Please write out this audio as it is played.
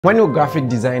When will graphic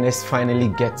designers finally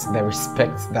get the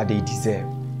respect that they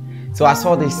deserve? So I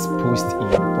saw this post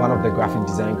in one of the graphic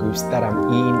design groups that I'm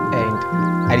in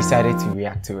and I decided to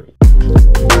react to it.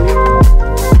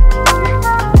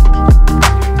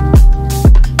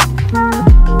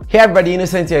 Hey everybody,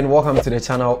 Innocent here and welcome to the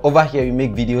channel. Over here we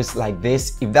make videos like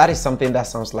this. If that is something that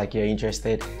sounds like you're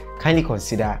interested, kindly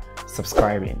consider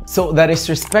subscribing. So the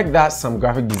disrespect that some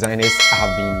graphic designers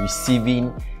have been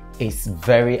receiving is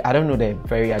very, I don't know the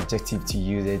very adjective to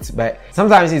use it, but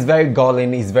sometimes it's very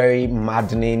galling, it's very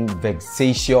maddening,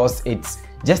 vexatious, it's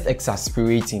just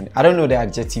exasperating. I don't know the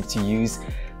adjective to use.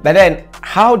 But then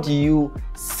how do you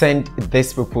send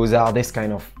this proposal, this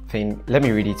kind of thing? Let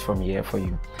me read it from here for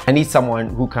you. I need someone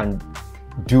who can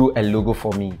do a logo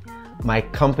for me. My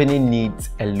company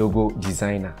needs a logo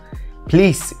designer.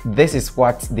 Please, this is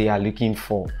what they are looking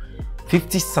for.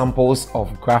 50 samples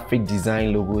of graphic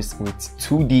design logos with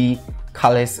 2D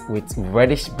colors with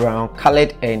reddish brown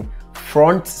colored and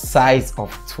font size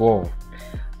of 12.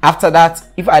 After that,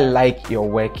 if I like your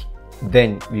work,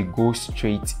 then we go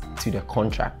straight to the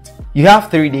contract. You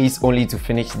have 3 days only to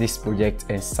finish this project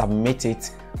and submit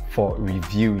it for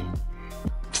reviewing.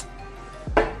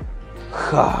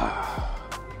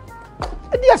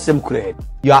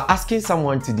 You are asking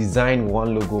someone to design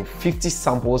one logo, 50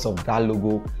 samples of that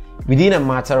logo within a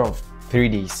matter of 3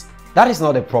 days. That is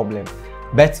not a problem.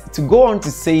 But to go on to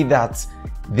say that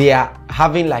they are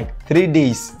having like 3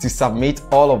 days to submit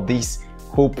all of this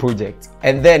whole project,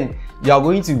 and then you are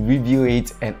going to review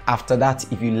it, and after that,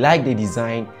 if you like the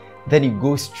design, then you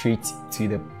go straight to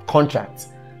the contract.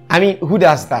 I mean, who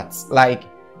does that? Like,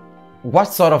 what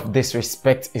sort of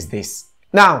disrespect is this?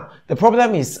 Now, the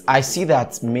problem is I see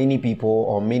that many people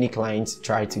or many clients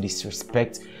try to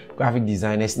disrespect graphic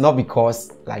designers, not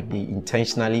because like they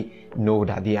intentionally know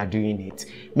that they are doing it.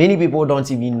 Many people don't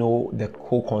even know the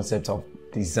core concept of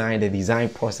design, the design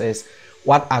process,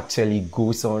 what actually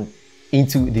goes on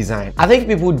into design. I think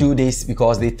people do this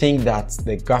because they think that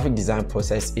the graphic design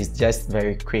process is just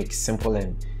very quick, simple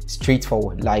and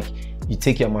straightforward. Like you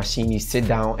take your machine, you sit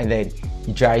down and then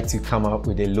you try to come up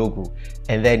with a logo,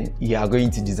 and then you are going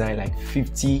to design like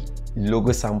 50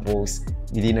 logo samples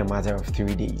within a matter of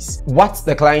 3 days. What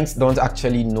the clients don't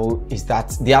actually know is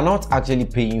that they are not actually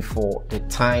paying for the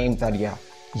time that they are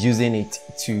using it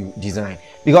to design.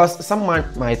 Because someone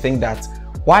might think that,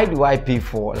 why do I pay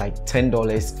for like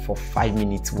 $10 for 5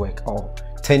 minutes work or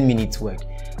 10 minutes work?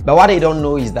 But what they don't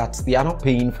know is that they are not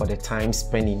paying for the time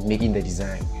spent in making the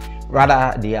design.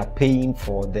 Rather, they are paying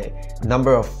for the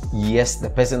number of years the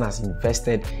person has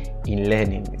invested in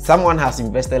learning. Someone has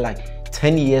invested like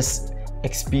 10 years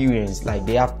experience, like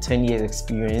they have 10 years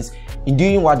experience in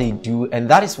doing what they do, and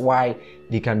that is why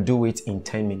they can do it in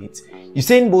 10 minutes.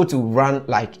 Usain Bolt to run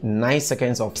like 9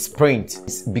 seconds of sprint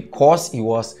because he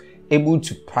was able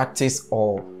to practice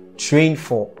or train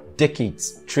for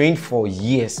decades, train for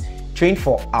years, train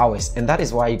for hours, and that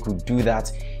is why he could do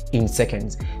that in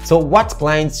seconds. So what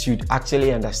clients should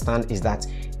actually understand is that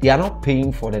they are not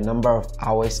paying for the number of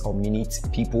hours or minutes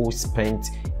people spent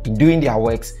in doing their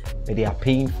works, but they are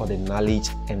paying for the knowledge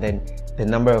and then the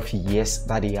number of years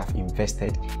that they have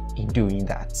invested in doing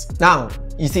that. Now,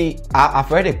 you see,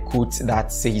 I've read a quote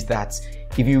that says that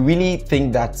if you really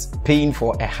think that paying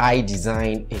for a high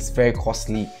design is very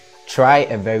costly, try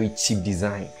a very cheap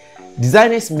design.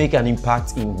 Designers make an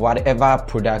impact in whatever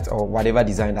product or whatever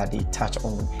design that they touch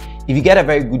on. If you get a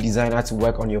very good designer to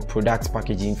work on your product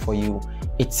packaging for you,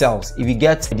 it sells. If you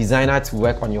get a designer to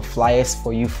work on your flyers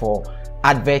for you for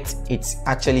adverts, it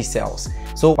actually sells.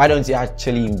 So why don't you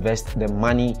actually invest the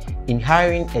money in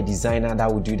hiring a designer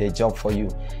that will do the job for you,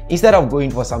 instead of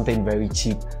going for something very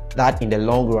cheap that in the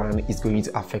long run is going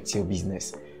to affect your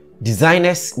business.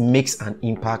 Designers makes an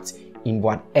impact in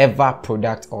whatever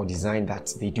product or design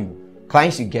that they do.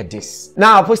 Clients should get this.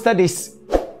 Now, I posted this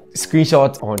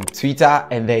screenshot on Twitter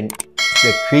and then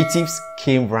the creatives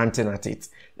came ranting at it.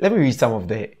 Let me read some of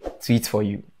the tweets for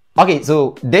you. Okay,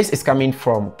 so this is coming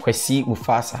from Kwesi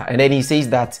Mufasa, and then he says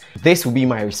that this will be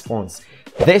my response.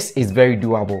 This is very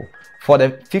doable. For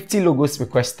the 50 logos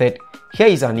requested, here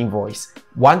is an invoice,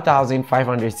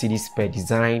 1,500 cedis per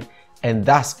design, and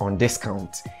that's on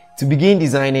discount. To begin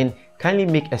designing, kindly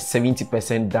make a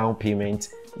 70% down payment,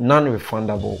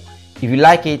 non-refundable. If you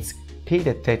like it, pay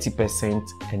the 30%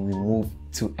 and we move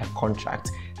to a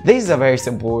contract. This is a very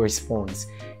simple response.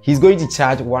 He's going to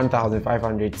charge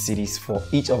 1,500 cedis for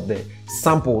each of the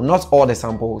sample, not all the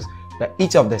samples, but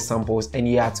each of the samples, and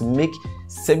he had to make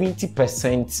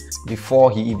 70%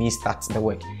 before he even starts the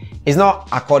work. It's not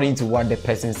according to what the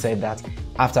person said, that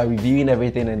after reviewing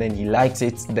everything and then he likes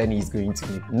it, then he's going to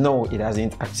leave. No, it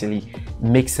doesn't actually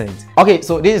make sense. Okay,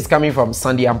 so this is coming from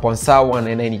Sandy Amponsa one,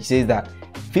 and then he says that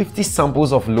 50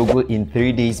 samples of logo in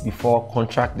 3 days before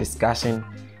contract discussion.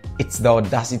 It's the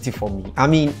audacity for me. I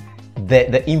mean,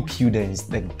 the impudence,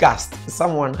 the gust.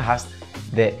 Someone has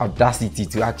the audacity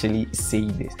to actually say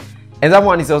this. And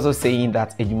someone is also saying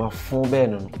that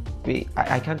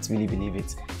I can't really believe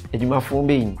it.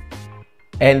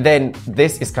 And then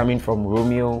this is coming from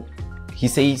Romeo. He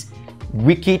says,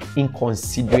 wicked,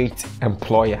 inconsiderate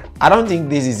employer. I don't think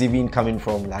this is even coming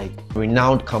from like a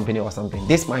renowned company or something.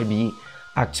 This might be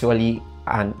actually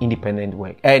an independent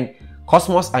work. And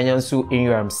Cosmos Anyansu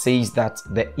Ingram says that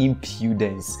the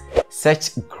impudence,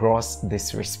 such gross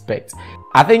disrespect.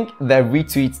 I think the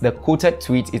retweet, the quoted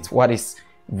tweet, it's what is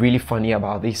really funny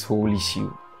about this whole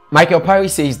issue. Michael Parry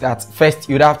says that first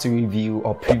you'd have to review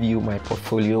or preview my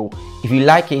portfolio. If you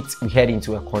like it, we head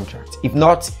into a contract. If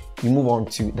not, you move on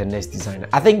to the next designer.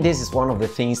 I think this is one of the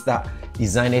things that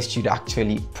designers should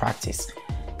actually practice.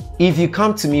 If you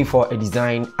come to me for a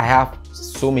design, I have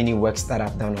so many works that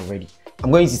I've done already. I'm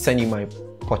going to send you my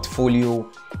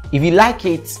portfolio. If you like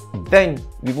it, then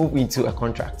we move into a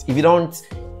contract. If you don't,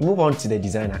 you move on to the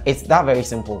designer. It's that very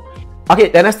simple. Okay,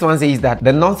 the next one says that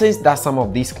the nonsense that some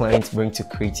of these clients bring to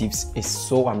creatives is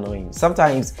so annoying.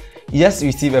 Sometimes you just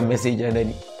receive a message and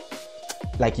then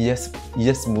like you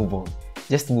just move on.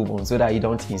 Just move on so that you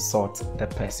don't insult the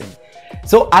person.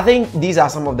 So I think these are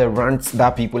some of the rants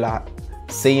that people are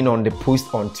saying on the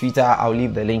post on Twitter. I'll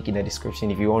leave the link in the description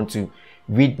if you want to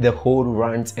read the whole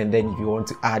rant, and then if you want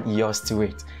to add yours to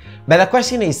it. But the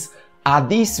question is, are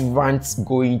these rants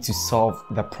going to solve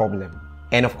the problem?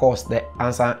 And of course, the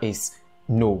answer is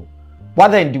no. What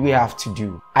then do we have to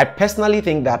do? I personally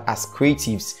think that as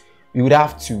creatives, we would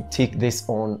have to take this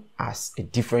on as a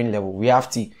different level. We have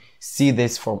to see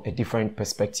this from a different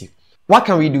perspective. What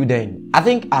can we do then? I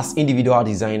think as individual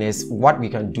designers, what we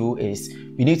can do is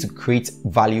we need to create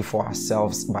value for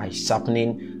ourselves by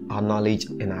sharpening our knowledge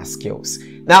and our skills.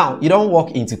 Now, you don't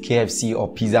walk into KFC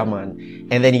or Pizza Man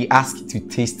and then you ask to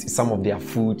taste some of their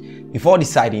food before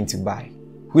deciding to buy.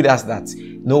 Who does that?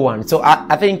 No one. So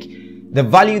I think the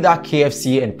value that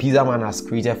KFC and Pizza Man has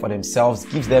created for themselves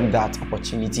gives them that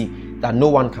opportunity that no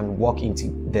one can walk into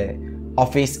the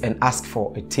office and ask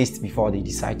for a taste before they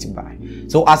decide to buy.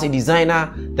 So as a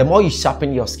designer, the more you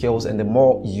sharpen your skills and the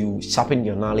more you sharpen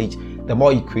your knowledge, the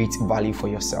more you create value for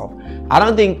yourself. I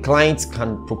don't think clients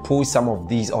can propose some of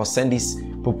these or send these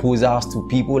proposals to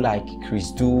people like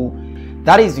Chris Do.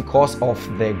 That is because of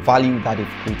the value that they've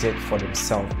created for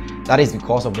themselves. That is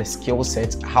because of the skill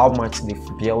set, how much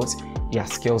they've built their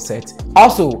skill set.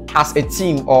 Also, as a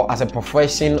team or as a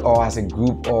profession or as a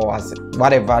group or as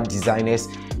whatever designers,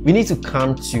 we need to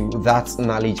come to that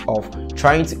knowledge of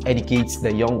trying to educate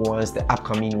the young ones, the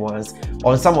upcoming ones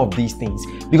on some of these things.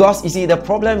 Because you see, the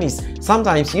problem is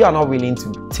sometimes you are not willing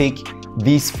to take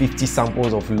these 50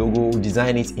 samples of logo,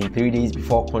 design it in 3 days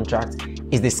before contract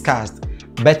is discussed.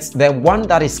 But the one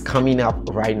that is coming up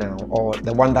right now, or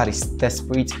the one that is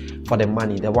desperate for the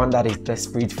money, the one that is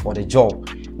desperate for the job,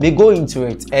 they go into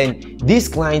it, and these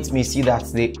clients may see that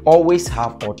they always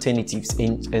have alternatives,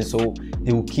 and so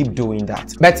they will keep doing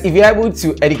that. But if you're able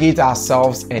to educate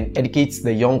ourselves and educate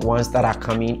the young ones that are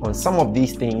coming on some of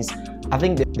these things, I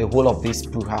think the whole of this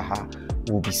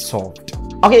brouhaha will be solved.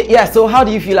 Okay, yeah, so how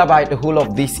do you feel about the whole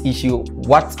of this issue?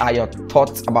 What are your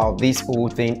thoughts about this whole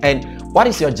thing? And what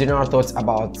is your general thoughts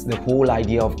about the whole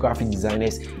idea of graphic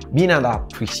designers being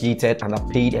underappreciated,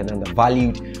 underpaid, and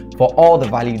undervalued for all the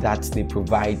value that they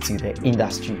provide to the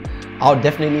industry? I would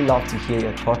definitely love to hear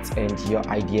your thoughts and your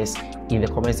ideas in the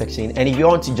comment section. And if you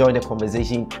want to join the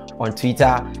conversation on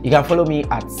Twitter, you can follow me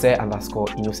at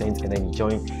sir_innocent and then you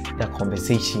join the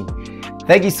conversation.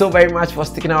 Thank you so very much for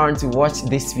sticking around to watch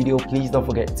this video. Please don't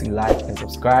forget to like and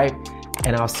subscribe,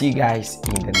 and I'll see you guys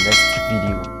in the next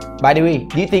video. By the way,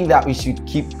 do you think that we should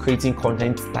keep creating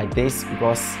content like this?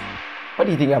 Because what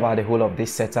do you think about the whole of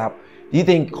this setup? Do you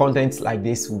think content like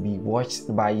this will be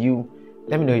watched by you?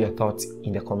 Let me know your thoughts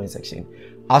in the comment section.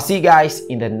 I'll see you guys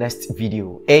in the next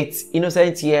video. It's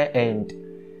Innocent here, and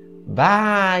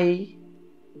bye.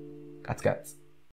 Cut.